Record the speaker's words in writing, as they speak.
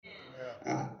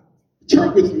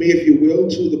Turn with me, if you will,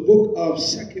 to the book of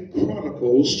 2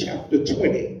 Chronicles, chapter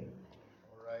 20.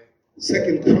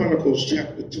 2 Chronicles,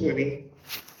 chapter 20.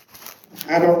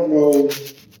 I don't know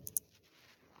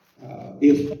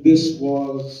if this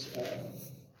was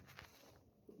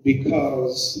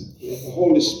because of the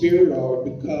Holy Spirit or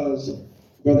because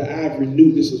Brother Ivory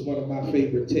knew this was one of my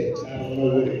favorite texts. I don't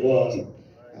know what it was.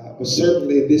 But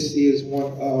certainly this is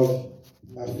one of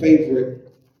my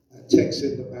favorite texts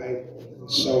in the Bible.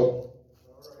 And so,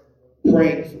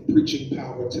 praying for preaching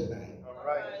power tonight.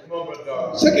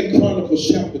 2 Chronicles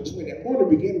chapter 20. I'm going to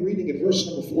begin reading at verse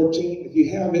number 14. If you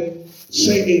have it,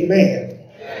 say amen.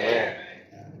 Amen.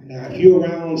 Now, if you're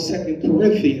around 2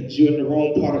 Corinthians, you're in the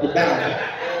wrong part of the Bible.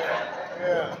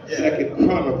 2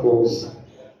 Chronicles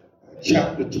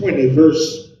chapter 20,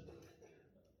 verse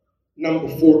number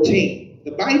 14.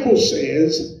 The Bible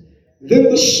says, "Then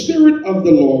the Spirit of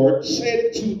the Lord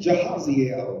said to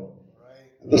Jahaziel,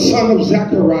 the son of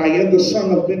Zechariah, the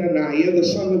son of Benaniah, the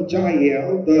son of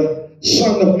Jael, the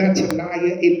son of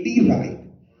Mattaniah, a Levite,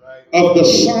 of the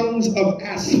sons of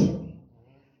Asaph,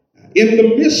 in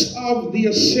the midst of the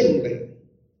assembly.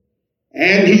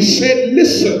 And he said,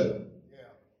 listen,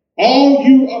 all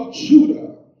you of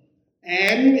Judah,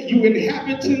 and you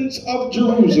inhabitants of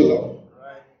Jerusalem,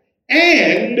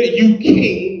 and you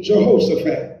King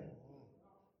Jehoshaphat.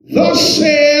 Thus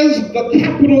says the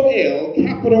capital L,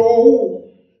 capital O,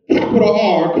 capital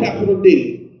R, capital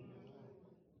D,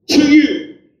 to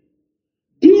you,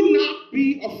 do not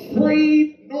be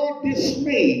afraid nor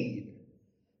dismayed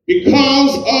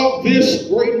because of this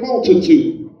great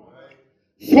multitude.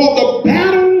 For the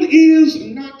battle is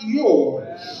not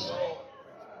yours."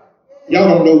 Y'all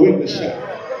don't know when to shout.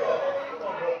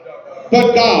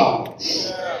 "But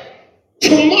God's.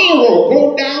 Tomorrow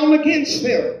go down against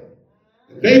them.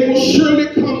 They will surely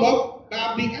come up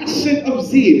by the ascent of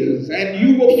Ziz, and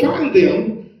you will find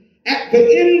them at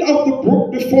the end of the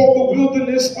brook before the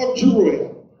wilderness of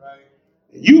Jeruel.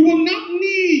 You will not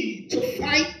need to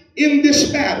fight in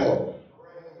this battle.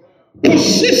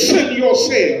 Position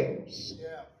yourselves.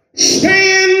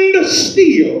 Stand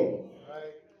still."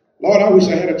 Lord, I wish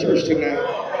I had a church tonight.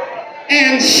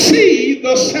 "And see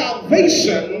the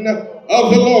salvation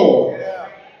of the Lord,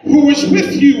 who is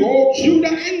with you, O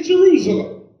Judah and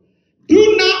Jerusalem.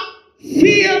 Do not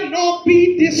fear nor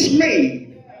be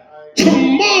dismayed.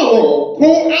 Tomorrow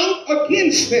go out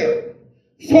against them,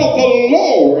 for the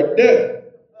Lord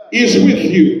is with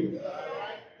you."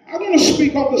 I want to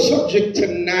speak on the subject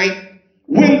tonight,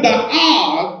 when the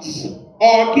odds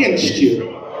are against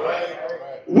you.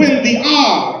 When the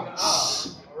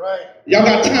odds. Y'all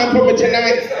got time for me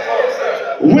tonight?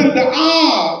 When the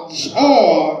odds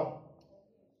are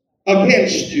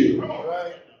against you.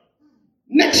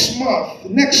 Next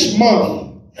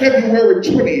month, February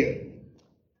 20th,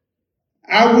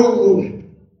 I will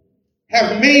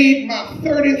have made my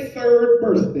 33rd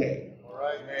birthday.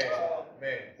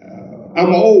 I'm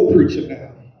an old preacher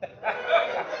now.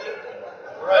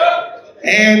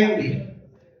 And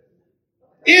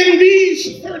in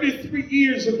these 33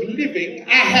 years of living,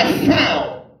 I have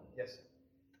found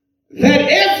that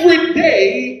every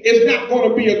day is not going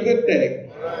to be a good day.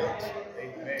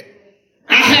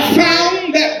 I have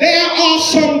found that there are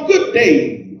some good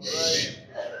days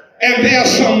and there are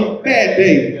some bad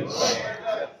days.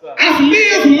 I've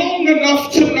lived long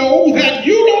enough to know that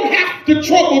you don't have to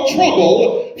trouble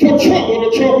for trouble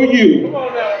to trouble you.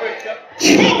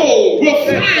 Trouble will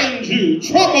find you.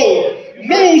 Trouble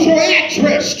knows your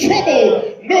address.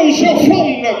 Trouble knows your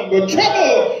phone number.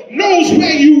 Trouble knows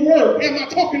where you work. Am I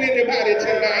talking to anybody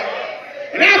tonight?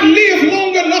 And I've lived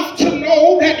long enough to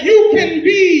know that you can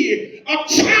be a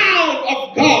child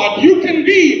of God. You can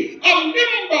be a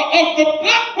member of the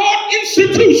blood-bought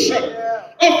institution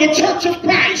of the Church of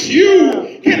Christ.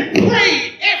 You can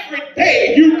pray every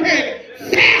day. You can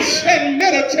fast and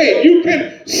meditate. You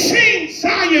can sing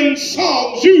Zion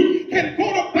songs. You can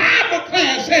go to Bible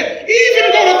class and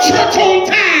even go to church on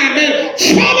time, and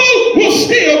trouble will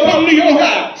still come to your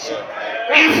house.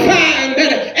 I find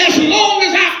that as long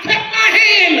as I've kept my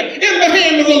hand in the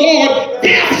hand of the Lord,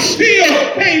 death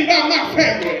still came by my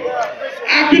family.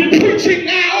 I've been preaching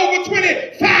now over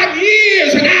 25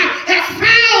 years, and I have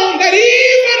found that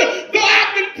even though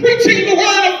I've been preaching the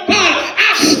word of God,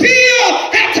 I still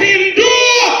have to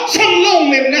endure some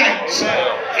lonely nights.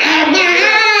 My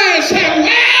eyes have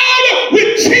welled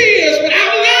with tears, but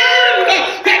I've learned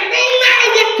that no matter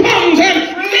what comes and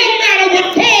no matter what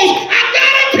goes, I've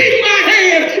got to keep my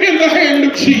hand in the hand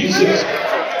of Jesus.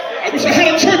 I wish I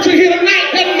had a church in here tonight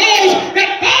that knows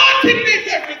that God can make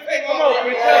everything all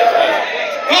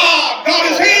right. God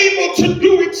is able to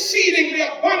do exceedingly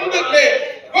abundantly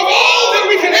of all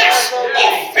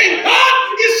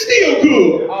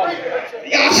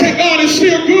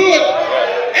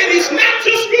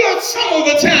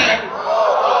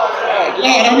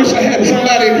I wish I had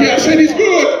somebody in here. I said he's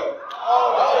good.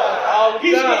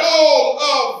 He's good all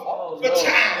of the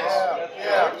time.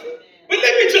 But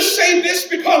let me just say this,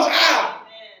 because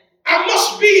I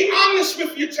must be honest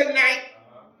with you tonight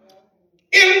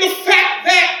in the fact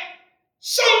that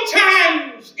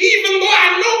sometimes, even though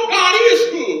I know God is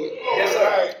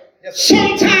good,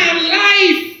 sometimes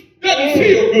life doesn't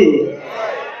feel good.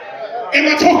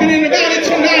 Am I talking to anybody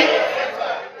tonight?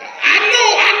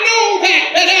 I know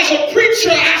that as a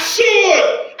preacher I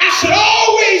should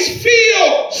always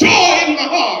feel joy in my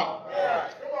heart.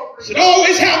 I should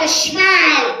always have a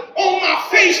smile on my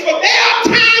face. But there are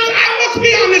times, I must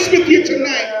be honest with you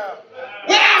tonight,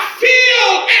 where I feel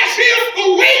as if the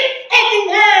weight of the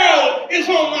world is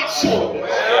on my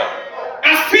shoulders.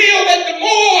 I feel that the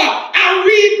more I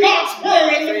read God's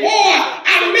word and the more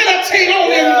I meditate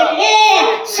on him, the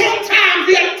more sometimes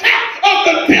the attack of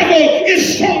the devil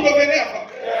is stronger than ever.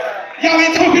 Y'all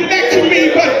ain't talking back to me,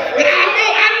 but I know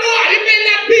it may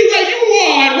not be where you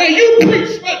are and where you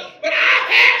preach, but I've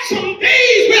had some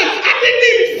days where I didn't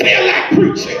even feel like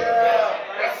preaching.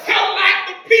 I felt like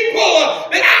the people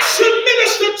that I should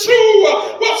minister to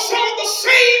were some of the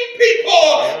same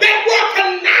people that were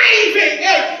conniving.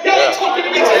 Y'all ain't talking to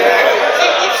me tonight.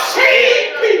 The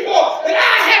same people that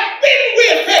I have been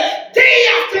with day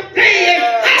after day in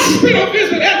hospital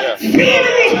visits and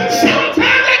funerals.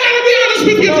 Sometimes I gotta be honest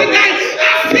with you tonight.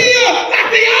 I feel like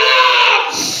the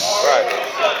odds. Right.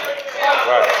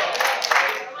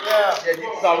 Yeah,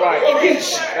 it's all right.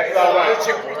 That's all right.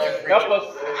 Help us.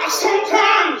 I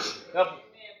sometimes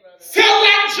felt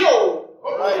like Job.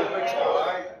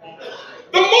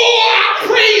 The more I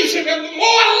praise him and the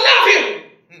more I love him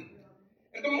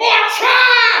and the more I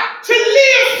try to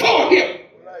live for him,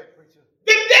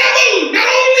 the devil not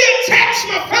only attacks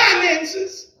my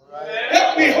finances,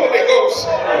 help me, Holy Ghost.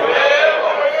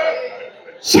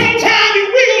 Sometimes he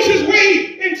wiggles his way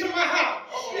into my house.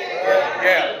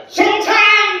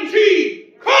 Sometimes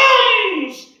he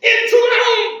comes into my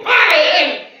own body and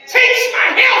takes my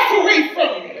health away from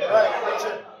me.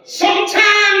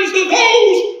 Sometimes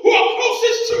those who are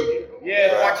closest to you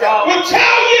will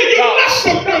tell you must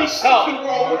have done something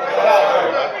wrong.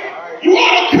 You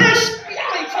ought to curse.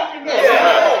 Y'all ain't talking about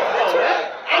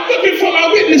that. I'm looking for my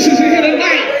witnesses in here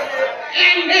tonight.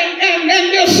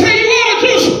 And they'll say you ought to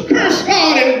just curse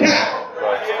God and die.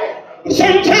 But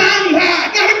sometimes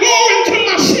I gotta go into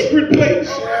my secret place.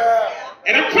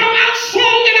 And I come out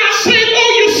strong and I say,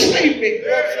 though you slay me,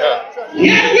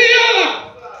 yet will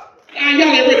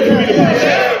y'all ain't ready for me to preach.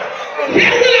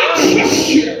 Yet will I trust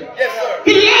you.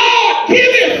 The Lord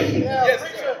giveth,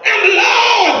 and the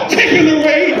Lord taketh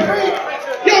away.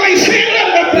 Y'all ain't saying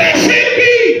nothing, but blessed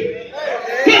be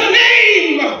the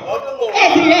name of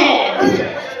the Lord.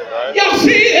 Y'all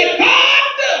see that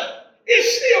God is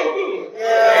still good.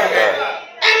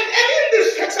 And in this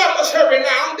text, I must hurry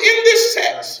now. In this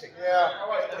text,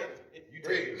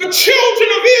 the children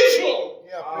of Israel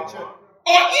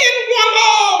are in one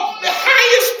of the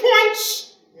highest points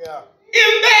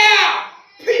in their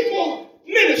people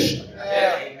ministry.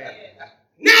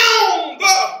 Now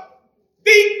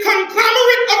the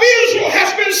conglomerate of Israel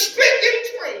has been split in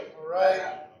twain.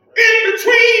 In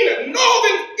between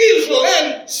northern Israel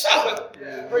and southern.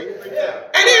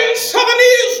 And in southern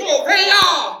Israel, they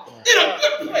are in a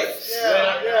good place.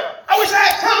 I wish I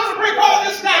had time to break all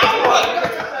this down, but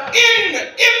in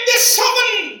this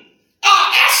southern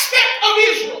aspect of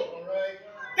Israel,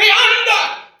 they under the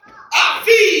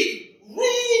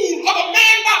rule of a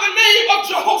man by the name of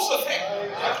Jehoshaphat.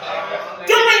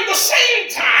 During the same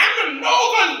time, the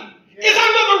northern is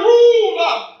under the rule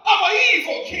of an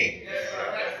evil king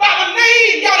by the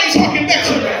name, y'all ain't talking back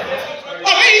to me,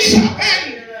 of Asa,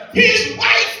 and his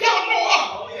wife, y'all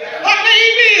know her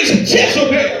name is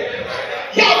Jezebel.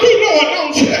 Y'all do know her,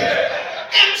 don't you?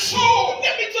 And so,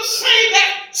 let me just say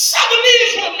that southern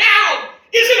Israel now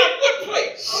is in a good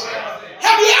place.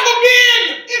 Have you ever been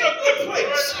in a good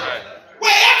place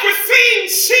where everything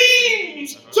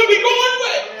seems to be going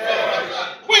well?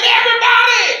 When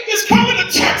everybody is coming to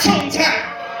church on time?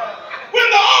 When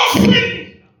the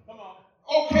offering,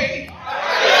 okay.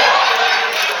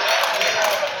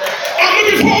 I'm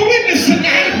looking for a witness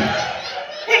tonight.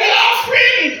 When the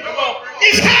offering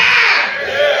is high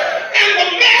and the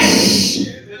mess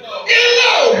is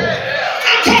low.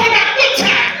 I'm talking about good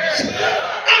times.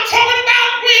 I'm talking about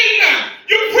when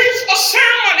you preach a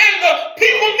sermon and the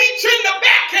people meet you in the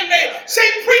back and they say,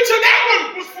 preacher, that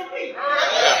one was for me.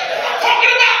 I'm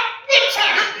talking about good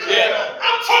times.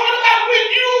 I'm talking about when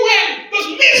you and the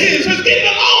missus is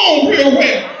getting along real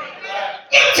well.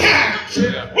 Good times.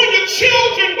 When your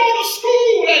children go to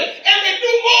school and they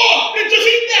do more than just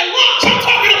eat their lunch. I'm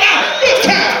talking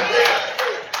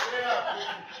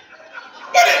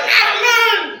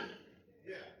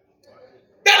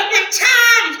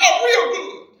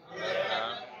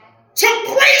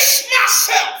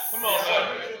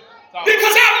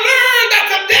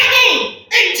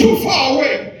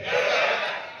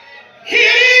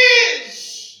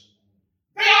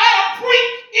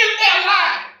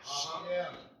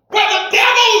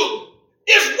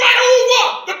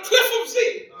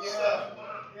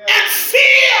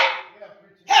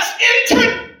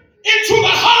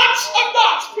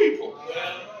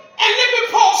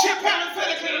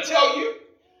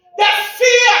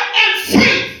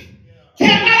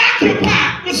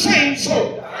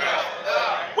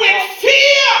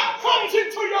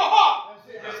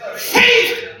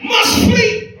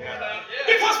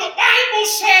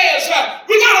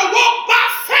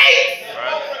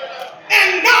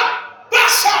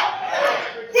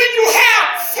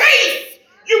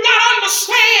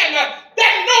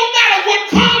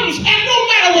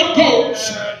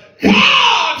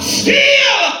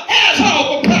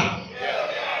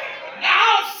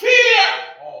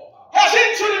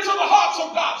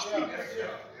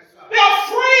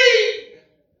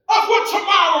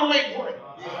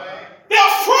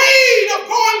of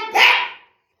going back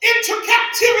into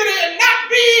captivity and not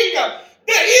being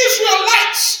the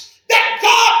Israelites that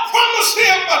God promised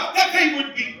them that they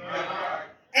would be.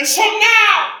 And so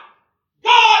now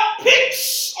God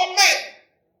picks a man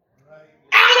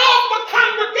out of the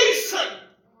congregation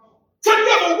to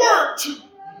give a word to.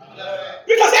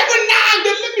 Because every now and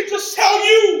then, let me just tell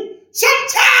you,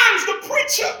 sometimes the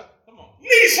preacher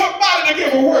needs somebody to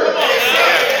give a word.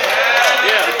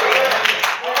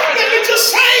 Let me just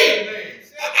say,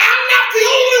 I'm not the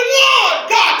only one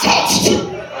God talks to.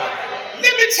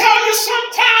 Let me tell you,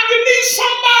 sometimes you need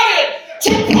somebody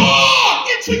to pour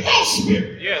into your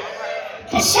spirit.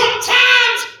 Because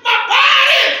sometimes my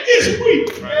body is weak.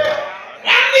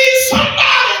 I need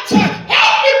somebody to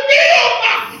help me build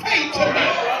my faith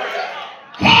tonight.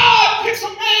 God picks a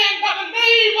man by the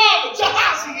name of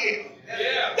Jehaziel.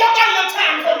 Y'all got a little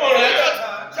time for me.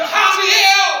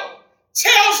 Jehaziel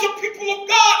tells the people of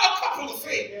God a couple of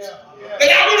things that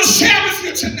I want to share with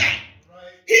you tonight.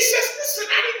 He says, listen,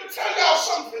 I need to tell y'all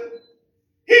something.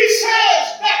 He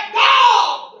says that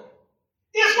God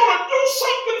is going to do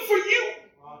something for you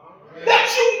that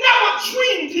you never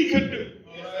dreamed he could do.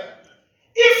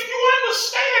 If you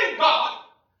understand God,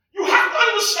 you have to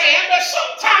understand that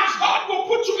sometimes God will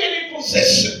put you in a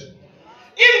position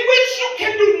in which you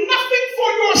can do nothing for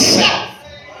yourself.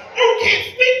 You can't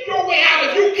think your way out of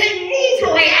it. You can't move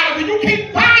your way out of it. You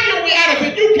can't buy your way out of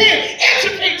it. You can't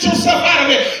educate yourself out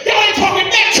of it. Y'all ain't talking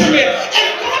back to me. And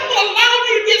God will allow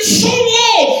you to get so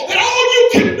low that all you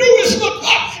can do is look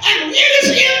up. And it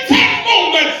is in that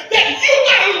moment that you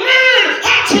got to learn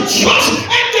how to trust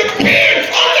and depend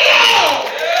on the Lord.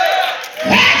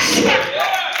 That's right.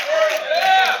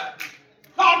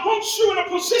 God wants you in a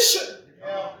position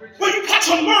where you got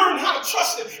to learn how to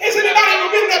trust him. Has anybody ever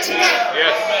been there tonight?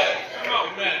 Yes.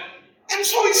 Amen. And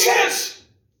so he says,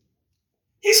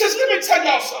 let me tell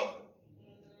y'all something.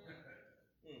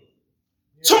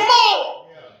 Tomorrow,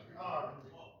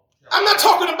 I'm not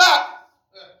talking about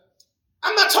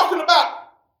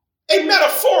a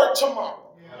metaphoric tomorrow.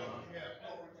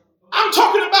 I'm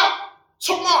talking about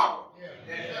tomorrow.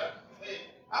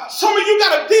 Some of you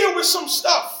got to deal with some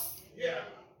stuff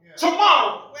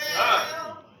tomorrow.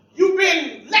 You've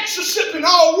been lectureshiping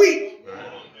all week,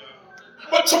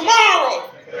 but tomorrow,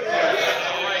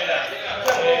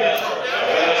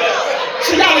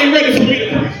 so y'all ain't ready for me to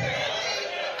preach.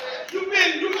 You've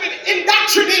been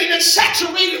indoctrinated and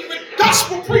saturated with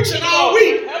gospel preaching all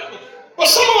week, but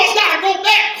some of us got to go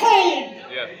back home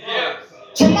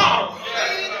tomorrow.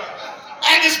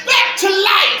 And it's back to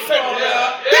life, and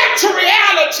back to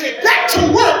reality, back to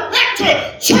work, back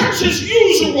to church as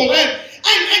usual. And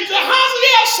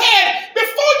Jehaziel said,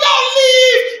 before y'all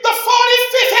leave the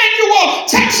 45th annual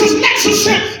Texas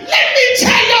lectureship, let me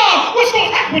tell y'all what's going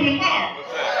to happen tomorrow.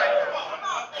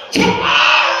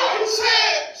 Tomorrow, he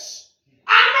says,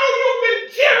 I know you've been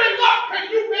gearing up and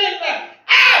you've been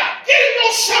getting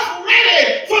yourself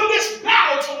ready for this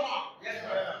battle tomorrow.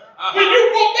 When you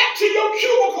go back to your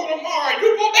cubicle tomorrow,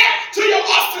 you go back to your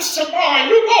office tomorrow,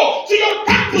 you go to your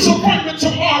doctor's appointment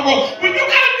tomorrow, when you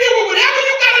got to deal with whatever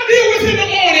you got to deal with in the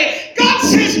morning, God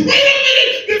says, wait a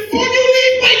minute, before you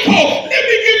leave Waco, let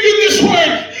me give you this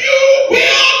word. You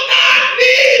will not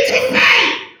need to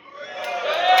fight.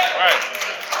 Right.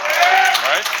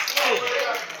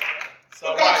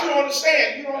 So God, you don't understand.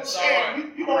 You don't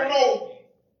understand. You don't know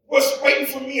what's waiting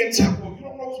for me in Temple. You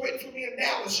don't know what's waiting for me in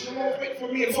Dallas. You don't know what's waiting for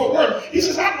me in Fort Worth. He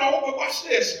says, I know, but watch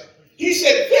this. He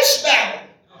said, this battle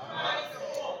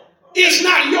is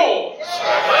not yours.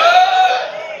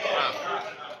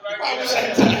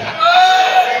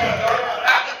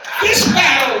 This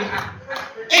battle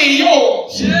ain't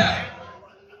yours.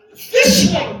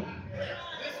 This one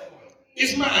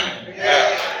is mine.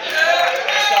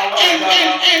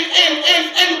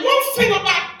 And one thing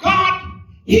about God,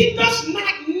 he does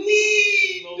not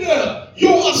need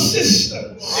your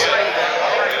assistance.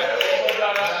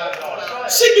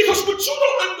 See, because what you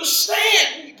don't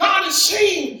understand, God is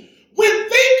saying, when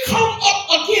they come up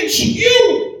against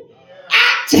you,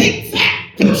 I take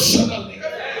that personally.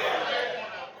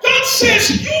 God says,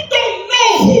 you don't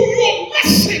know who you're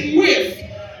messing with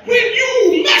when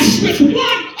you mess with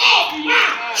one of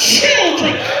my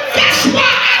children. That's why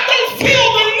I don't feel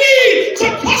the need to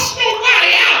cuss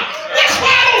nobody out. That's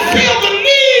why I don't feel the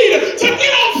need to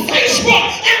get on Facebook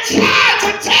and try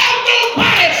to tell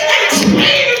nobody and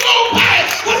explain to nobody.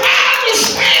 Because I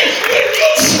understand when you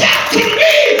step to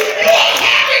me, you're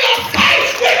having a fight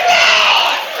with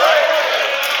God.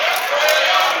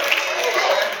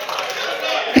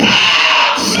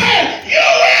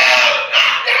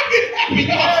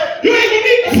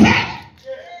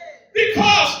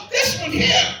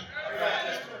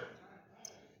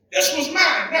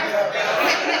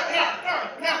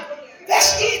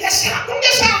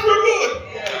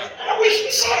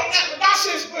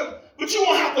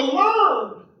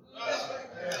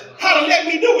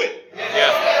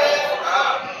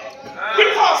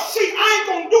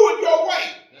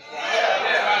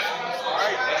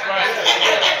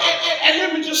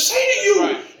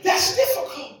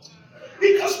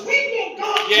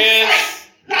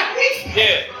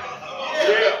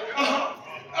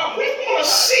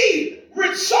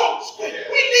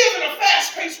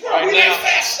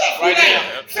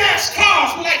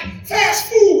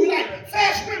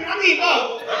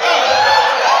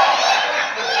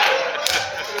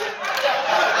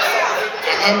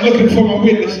 I'm looking for my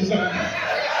witnesses.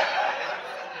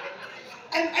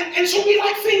 And so we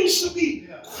like things to be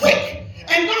quick.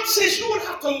 And God says you're going to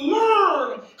have to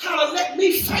learn how to let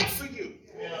me fight for you.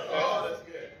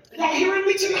 Y'all hearing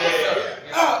me tonight?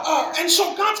 And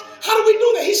so God, how do we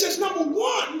do that? He says, number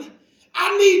one,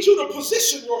 I need you to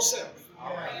position yourself.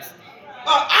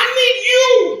 I need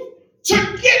you to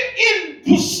get in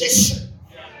position.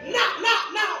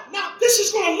 Now, this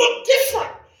is going to look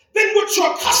different than what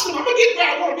you're accustomed. I'm going to get where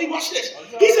I want to be. Watch this.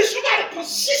 He says, you got to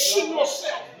position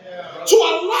yourself to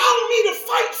allow me to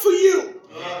fight for you.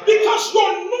 Because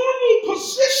your normal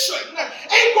position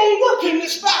ain't going to work in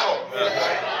this battle.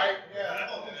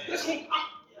 Listen,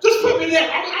 just put me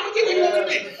there. I'm going to give you a little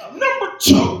bit. Number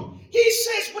two, he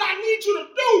says what I need you to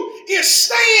do is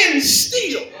stand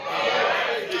still.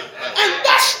 And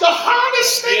that's the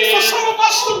hardest thing for some of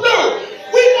us to do.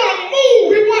 We want to move.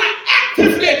 We want to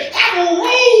actively have a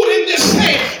role in this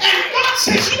thing. And God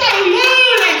says you got to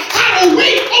learn how to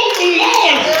wait on the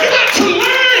Lord. You got to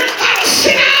learn how to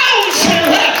sit down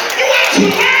somewhere. You got to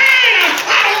learn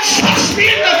how to trust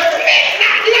me in the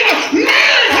midnight. You got to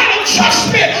learn how to trust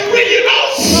me when you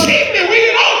don't see me, when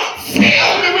you don't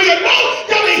feel me, when you don't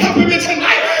really helping me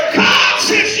tonight. God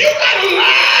says you got to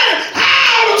learn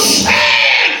how to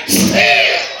stand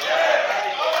still.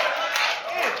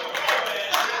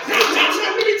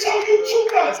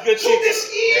 To this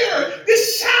ear,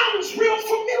 this sounds real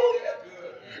familiar.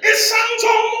 It sounds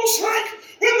almost like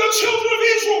when the children of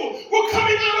Israel were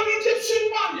coming out of Egyptian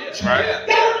bondage. Right.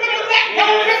 Y'all remember that?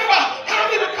 Y'all remember how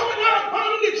they were coming out of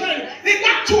bondage and they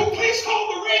got to a place called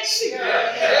the Red Sea. The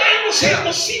Bible says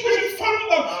the sea was in front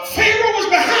of them. Pharaoh was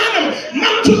behind them.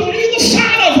 Mountains on either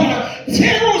side of them.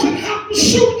 Pharaoh was in hot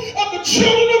pursuit of the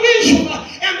children of Israel.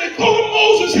 And they go to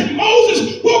Moses and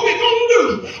Moses, what we going to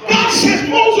do? God says,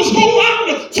 Moses, go out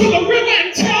to the river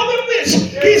and tell them this.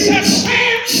 He says,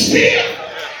 stand still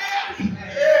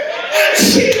and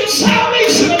see the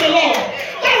salvation of the Lord.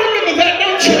 Y'all remember that,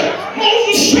 don't you?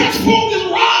 Moses stretched forth his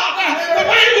rod. The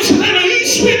Bible says, and the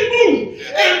east wind blew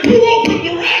and blew open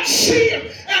the Red Sea.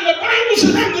 And the Bible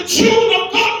says, and the children of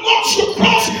God marched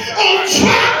across on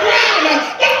dry ground.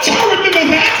 Don't y'all remember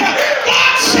that?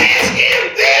 God says,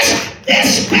 in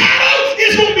this battle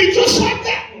is going to be just like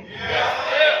that.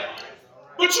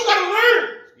 But you got to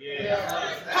learn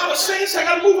how to say it. I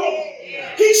got to move on.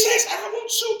 He says, I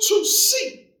want you to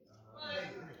see.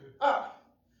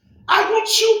 I want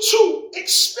you to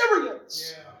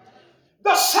experience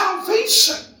the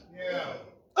salvation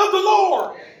of the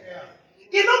Lord.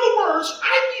 In other words,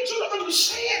 I need you to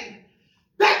understand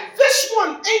that this one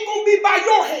ain't going to be by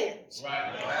your hands.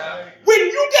 When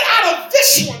you get out of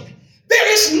this one, there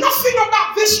is nothing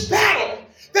about this battle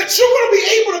that you're going to be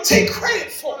able to take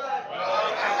credit for.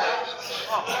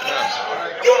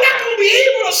 You're not going to be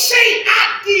able to say,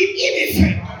 I did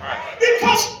anything.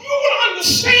 Because you're going to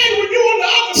understand when you're on the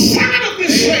other side of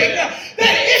this thing that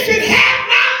if it had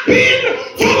not been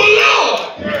for the Lord,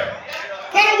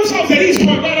 that was off that East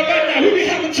Point right about now. We be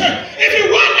having church. If it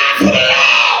were not for the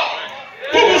Lord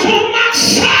who was on my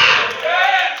side.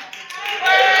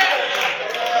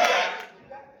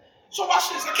 So watch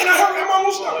this. Can I hurry? I'm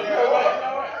almost done.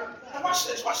 Now watch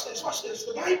this.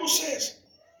 The Bible says,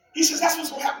 he says that's what's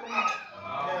going to happen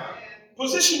tomorrow.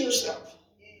 Position yourself.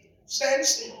 Stand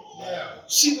still.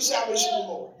 See the salvation of the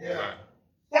Lord.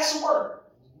 That's the word.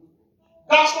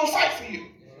 God's going to fight for you.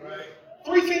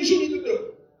 Three things you need to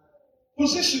do.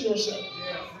 Position yourself.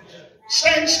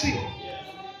 Stand still.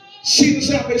 See the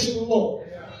salvation of the Lord.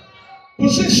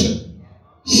 Position.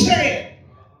 Stand.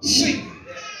 See.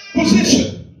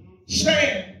 Position.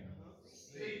 Stand.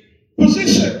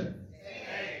 Position.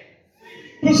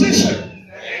 Position.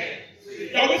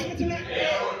 Y'all with me tonight?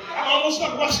 I'm almost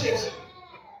done. Watch this.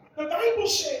 The Bible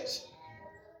says,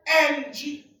 and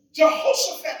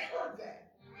Jehoshaphat heard that.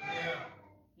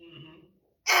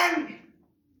 And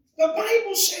the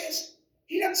Bible says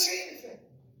he doesn't say anything.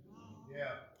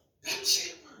 Doesn't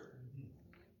say a word.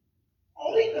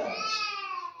 All he does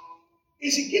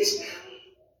is he gets down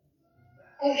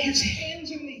on his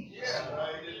hands and knees.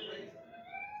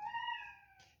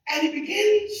 And he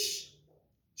begins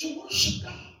to worship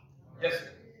God. Yes, sir.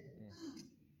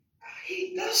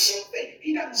 He does something.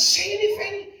 He doesn't say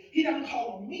anything. He doesn't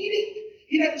call a meeting.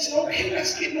 He doesn't say, okay,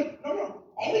 let's get no.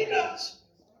 All he does,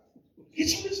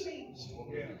 gets on his knees.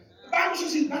 The Bible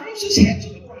says he bows his head to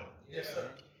the ground. Yes, sir.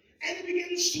 And he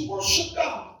begins to worship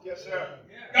God. Yes, sir.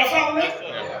 Y'all follow that?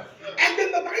 Yes, and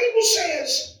then the Bible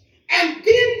says, and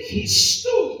then he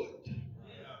stood.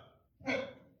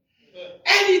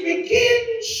 And he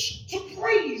begins to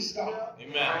praise God.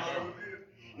 Amen.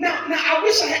 Now, I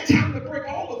wish I had time to break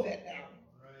all of that down.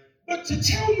 But to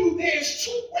tell you there's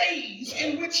two ways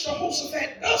in which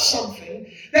Jehoshaphat does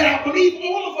something that I believe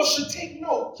all of us should take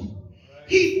note.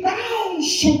 He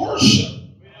bows to worship,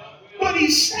 but he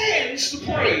stands to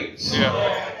praise. Yeah.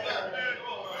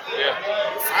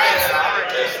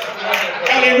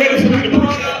 Y'all ain't ready for me to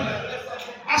preach that.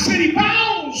 I said he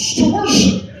bows to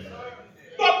worship,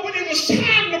 but when it was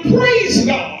time to praise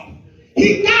God,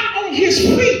 he got on his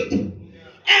feet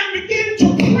and began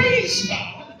to praise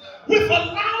God with a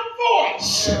loud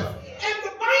voice. And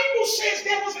the Bible says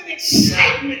there was an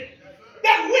excitement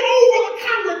that went over the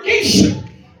congregation.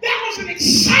 There was an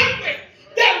excitement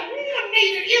that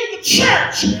ruminated in the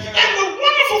church. And the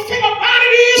wonderful thing about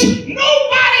it is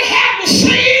nobody had to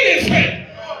say anything.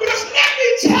 Because let me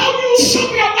tell you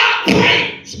something about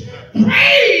praise.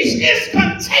 Praise is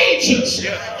contagious.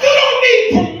 You don't need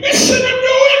permission to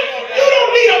do it. You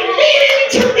don't need a meeting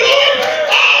to do it.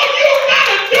 All you got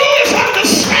to do is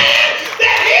understand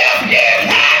that if it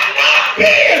had not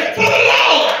been for the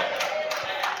Lord,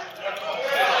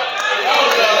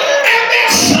 and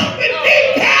there's something deep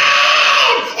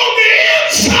down on the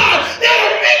inside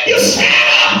that'll make you stand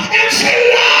up and say,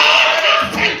 Lord, I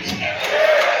thank you.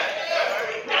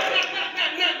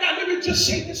 Now, let me just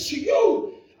say this to you.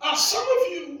 Some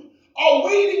of you are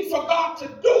waiting for God to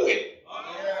do it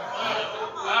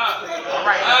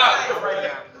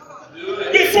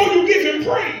before you give him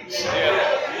praise.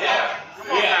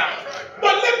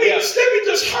 But let me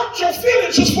just hurt your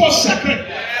feelings just for a second.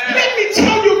 Let me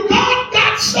tell you, God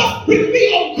got stuff with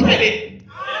me on credit.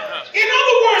 In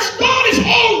other words, God has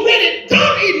already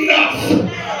done enough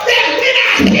that when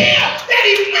I hear that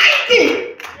he might do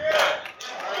it,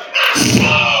 my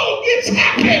soul gets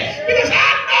happy because I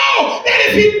know that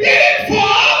if he did it for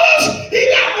others, he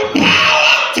got the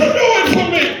power to do it for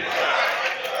me.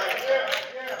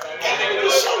 And let me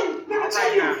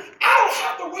tell you, I don't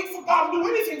have to wait for God to do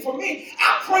anything for me.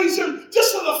 I praise him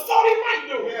just for the thought he might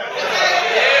do it.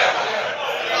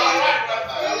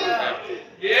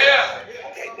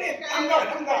 Okay, then, I'm done.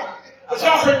 Because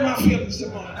y'all hurt my feelings this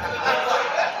morning.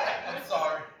 I'm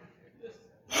sorry. The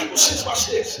Bible says, watch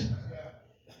this.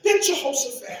 Then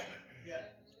Jehoshaphat.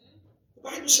 The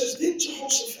Bible says, then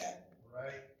Jehoshaphat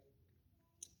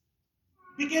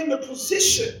began to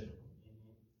position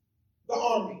the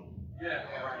army.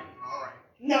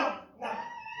 Now,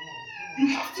 you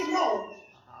have to know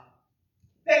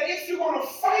that if you're going to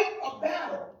fight a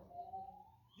battle,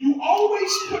 you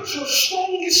always put your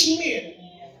strongest men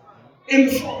in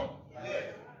the front.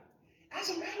 As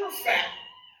a matter of fact,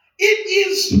 it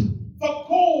is the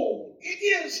goal. It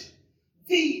is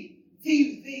the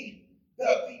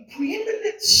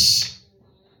preeminence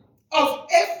of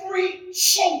every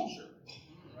soldier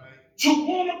to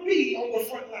want to be on the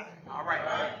front line. All right.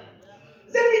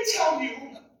 Let me tell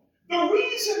you, the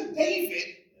reason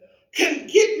David can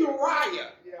get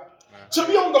Uriah to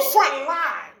be on the front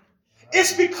line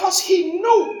is because he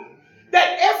knew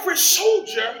that every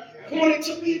soldier wanted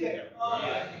to be there.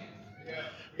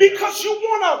 Because you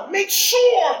want to make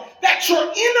sure that your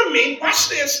enemy, watch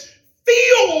this,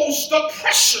 feels the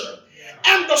pressure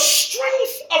and the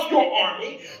strength of your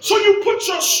army, so you put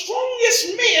your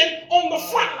strongest men on the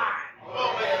front line.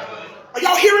 Are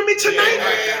y'all hearing me tonight?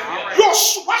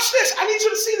 Watch this. I need you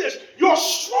to see this. Your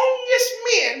strongest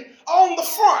men are on the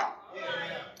front.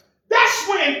 That's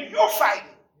when you're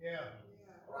fighting.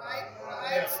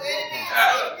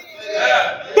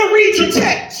 But read your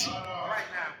text.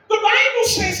 The Bible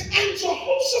says, and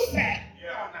Jehoshaphat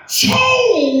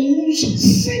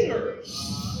chose singers.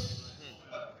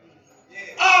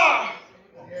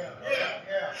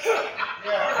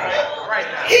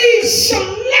 He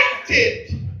selected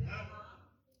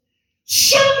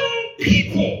certain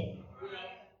people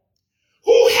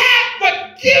who had the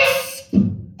gift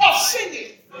of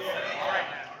singing.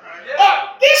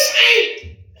 This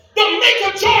ain't the Make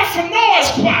a Joyful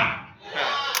Noise choir.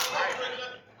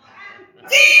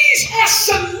 These are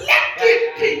selected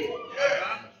people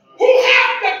who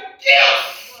have the gift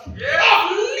of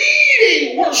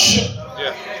leading worship,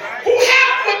 who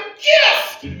have the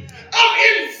gift of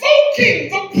invoking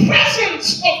the presence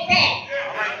of God.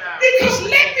 Because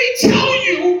let me tell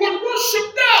you what worship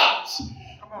does.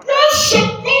 Worship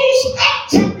goes up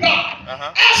to God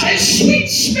as a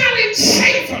sweet-smelling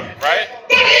savor. Right.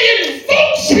 But it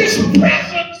invokes his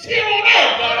presence here on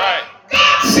earth.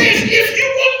 God says, if you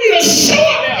want me to show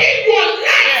up in your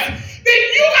life, then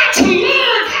you got to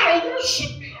learn how to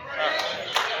worship me.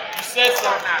 You said so.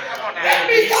 Let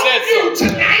me help you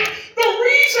tonight. The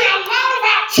reason a lot of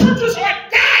our churches are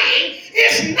dying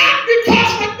is not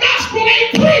because the gospel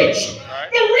ain't preached.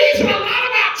 The reason a lot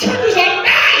of our churches are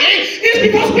dying is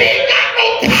because we ain't got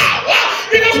no power,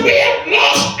 because we have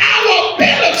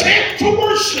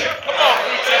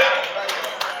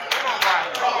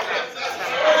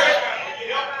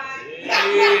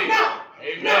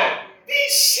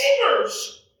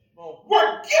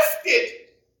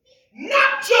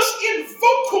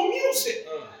vocal music.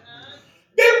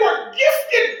 They were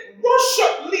gifted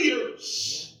worship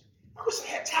leaders. I wish I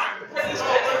had time to pray this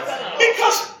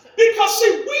because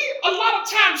see, we a lot of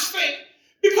times think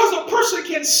because a person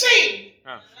can sing,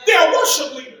 they're a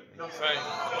worship leader.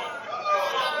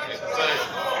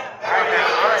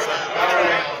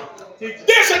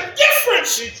 There's a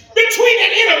difference between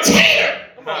an entertainer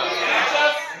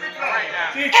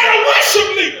and a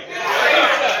worship leader.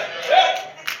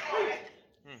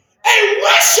 A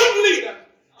worship leader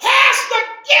has the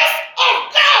gift of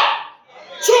God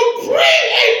to bring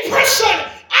a person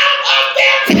out of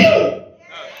their pew,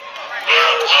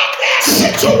 out of their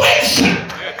situation.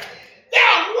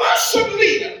 Their worship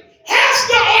leader has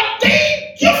the ordained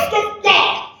gift of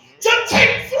God to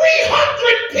take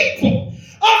 300 people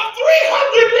of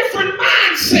 300 different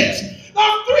mindsets,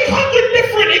 of 300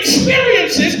 different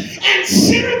experiences, and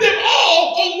center them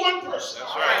all on one person.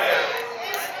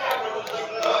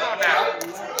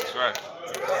 That's right.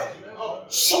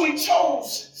 So he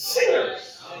chose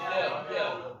singers.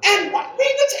 And what, read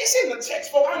the text, it's in the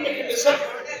text, folks. I'm making this up.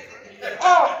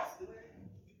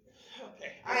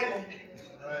 Okay, I ain't gonna.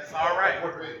 It's all right.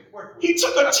 He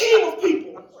took a team of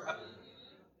people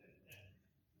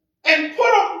and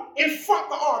put them in front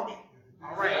of the army.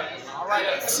 All right.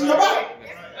 That's in the Bible.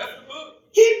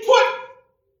 He put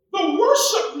the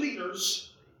worship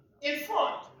leaders in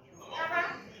front.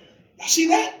 You see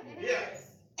that? Yes.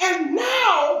 And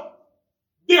now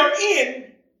they're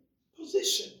in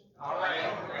position. All right.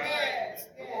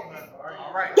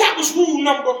 That was rule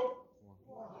number.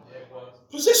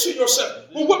 Position yourself.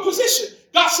 Well, what position?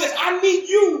 God says, I need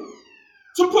you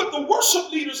to put the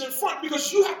worship leaders in front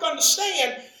because you have to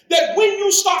understand that when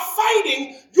you start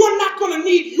fighting, you're not going to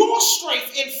need your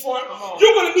strength in front.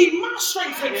 You're going to need my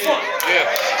strength in front.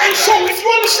 Yeah. And so if you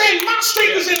understand my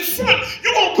strength is in front,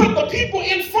 you're going to put the people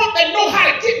in front that know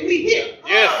how to get me here.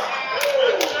 Yes.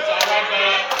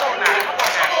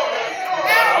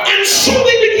 And so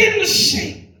they begin to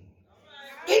sing.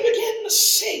 They begin to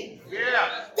sing.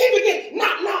 Yeah. They begin. Now,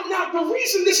 the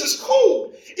reason this is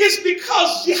cool is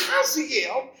because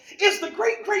Jehaziel is the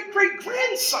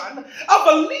great-grandson of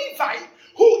a Levite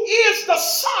who is the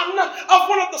son of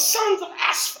one of the sons of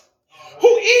Asaph. Who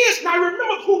is, now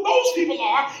remember who those people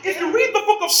are. If you read the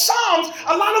book of Psalms,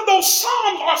 a lot of those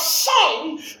Psalms are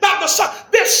sung by the son.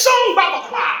 They're sung by the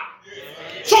choir.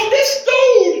 So this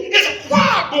dude is a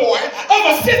choir boy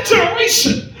of a fifth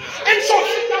generation. And so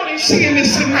y'all ain't singing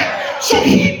this tonight. So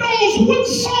he knows what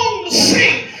song to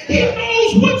sing. He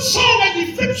knows what song, as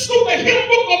he flips through the hymn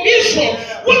book of Israel,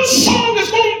 what song is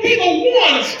going to be the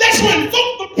one that's going to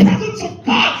invoke the presence of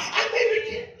God. And they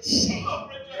begin to sing. All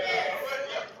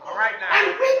right now.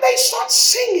 And when they start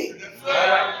singing,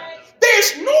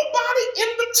 there's nobody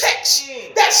in the text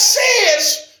that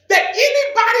says that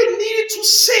anybody needed to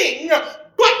sing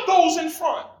but those in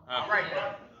front. All right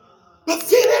now. But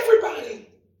then everybody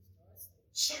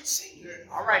starts singing.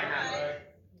 All right now.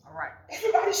 All right.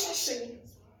 Everybody starts singing.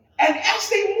 And as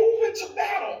they move into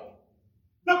battle,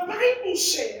 the Bible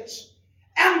says,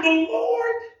 and the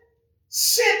Lord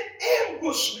sent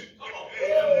ambushmen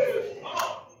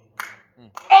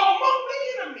among the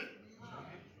enemy.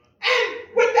 And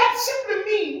what that simply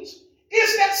means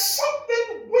is that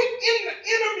something went in the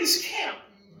enemy's camp.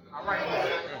 All right.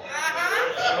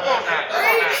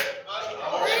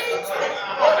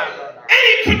 And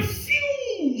it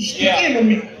confused the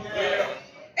enemy.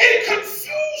 And it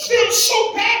confused them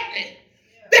so badly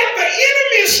that the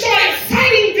enemy started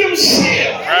fighting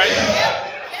themselves.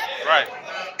 Right.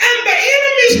 And the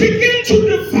enemies began to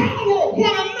devour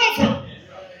one another.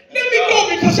 Let me go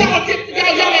because y'all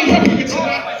ain't helping me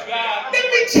tonight. Let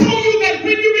me tell you that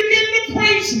when you begin to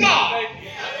praise God,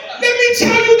 let me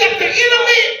tell you that the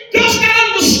enemy does not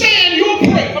understand your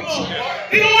praise.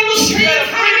 They don't understand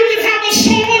how you can have a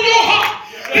song on your heart.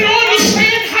 They don't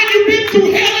understand how you've been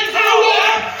through hell and high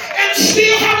water and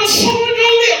still have a song on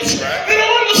your lips. They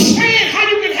don't understand how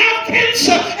you can have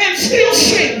cancer and still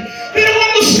sing. They don't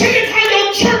understand how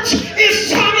your church is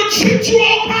trying to treat you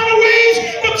all kind of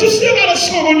ways, but you still got a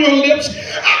song on your lips.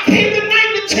 I came tonight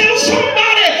to tell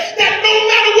somebody that no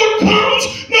matter what comes,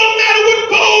 no matter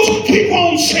what goes, keep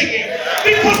on singing.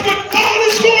 Because what God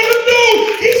is going to do,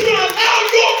 He's going to allow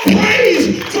your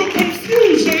praise to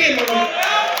confuse the enemy.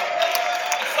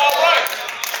 It's all right.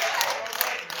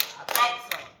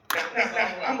 Now,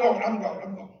 I'm going.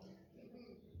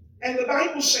 And the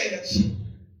Bible says,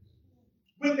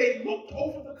 when they looked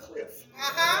over the cliff,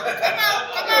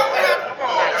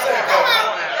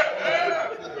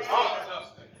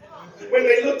 when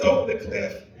they looked over the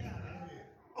cliff,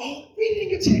 reading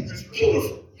your text, it's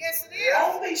beautiful. Yes, it is.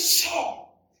 All they saw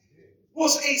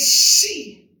was a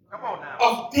sea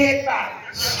of dead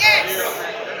bodies.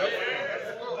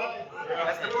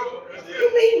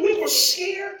 You mean we were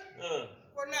scared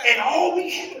and all we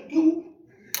had to do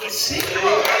was sit?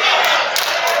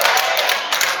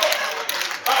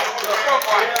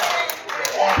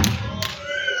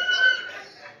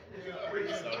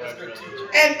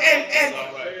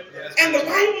 And the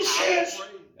Bible says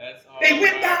they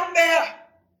went down there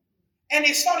and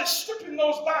they started stripping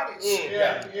those bodies.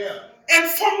 And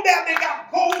from there they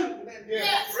got gold and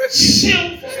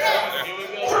silver,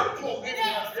 purple, and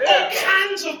all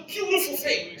kinds of beautiful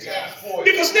things.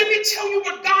 Because let me tell you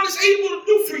what God is able to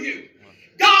do for you.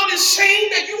 God is saying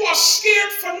that you are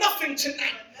scared for nothing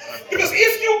tonight. Because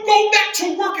if you go back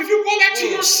to work, if you go back to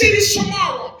your cities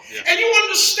tomorrow, and you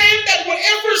understand that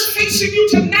whatever is facing you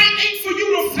tonight ain't for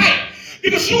you to fight,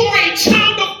 because you are a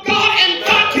child of God and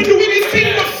God can do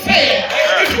anything but fail.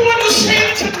 If you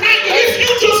understand tonight, if you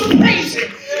just praise Him,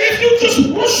 if you just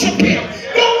worship Him,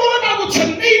 don't worry about what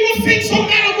your neighbor thinks, don't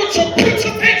matter what your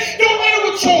preacher thinks, don't matter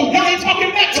what your y'all ain't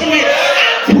talking back to me.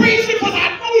 I praise Him because I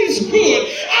know He's good.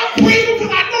 I praise Him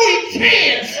because I know He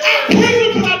can. I praise Him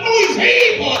because I know He's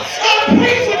able. I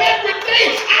praise Him every day.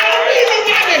 I don't need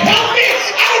nobody to help me.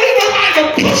 I don't need nobody to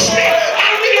push me. I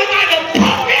don't need nobody to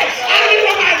pump me. I don't need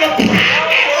nobody to prime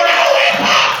me. I wake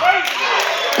up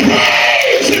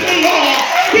praising the Lord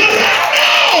because I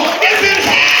know if it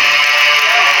had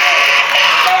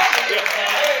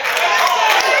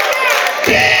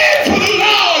been for the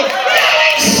Lord, y'all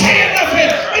ain't saying nothing.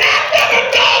 But I never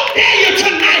don't dare you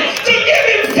tonight to give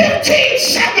Him 15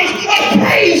 seconds of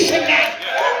praise tonight.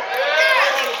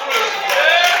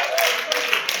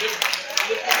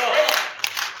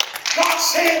 God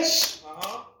says,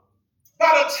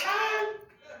 by the time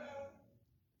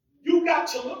you got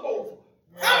to look over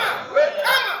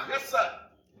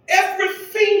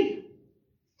everything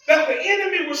that the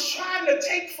enemy was trying to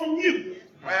take from you,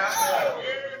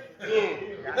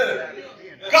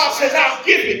 God says, I'll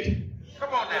give it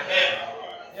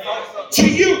to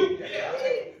you.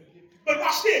 But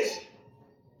watch this.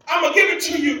 I'm going to give it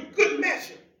to you good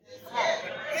measure.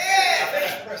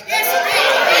 Press down.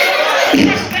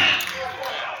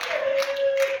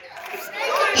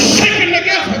 Shaking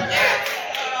together.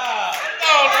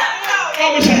 I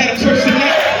wish I had a church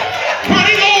tonight.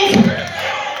 Running over.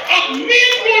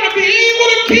 Men going to be able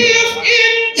to give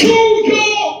into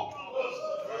your,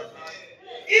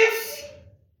 if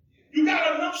you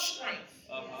got enough strength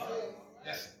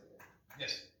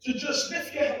to just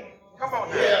lift your hand.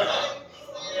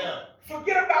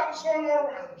 Forget about what's going on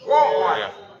around you.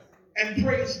 And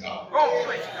praise God.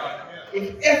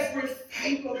 With every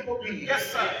fiber of your being.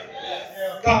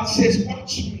 God says,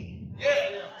 watch me.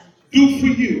 Do for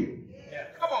you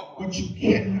what you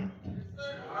cannot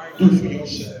do for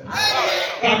yourself.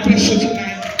 God bless you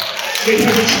tonight. May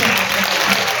heaven shine.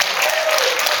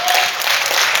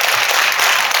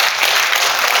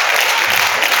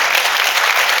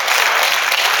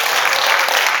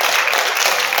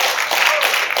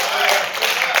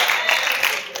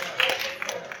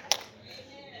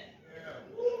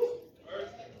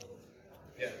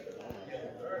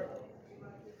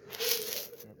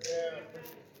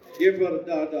 Give Brother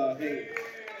Dada a hand.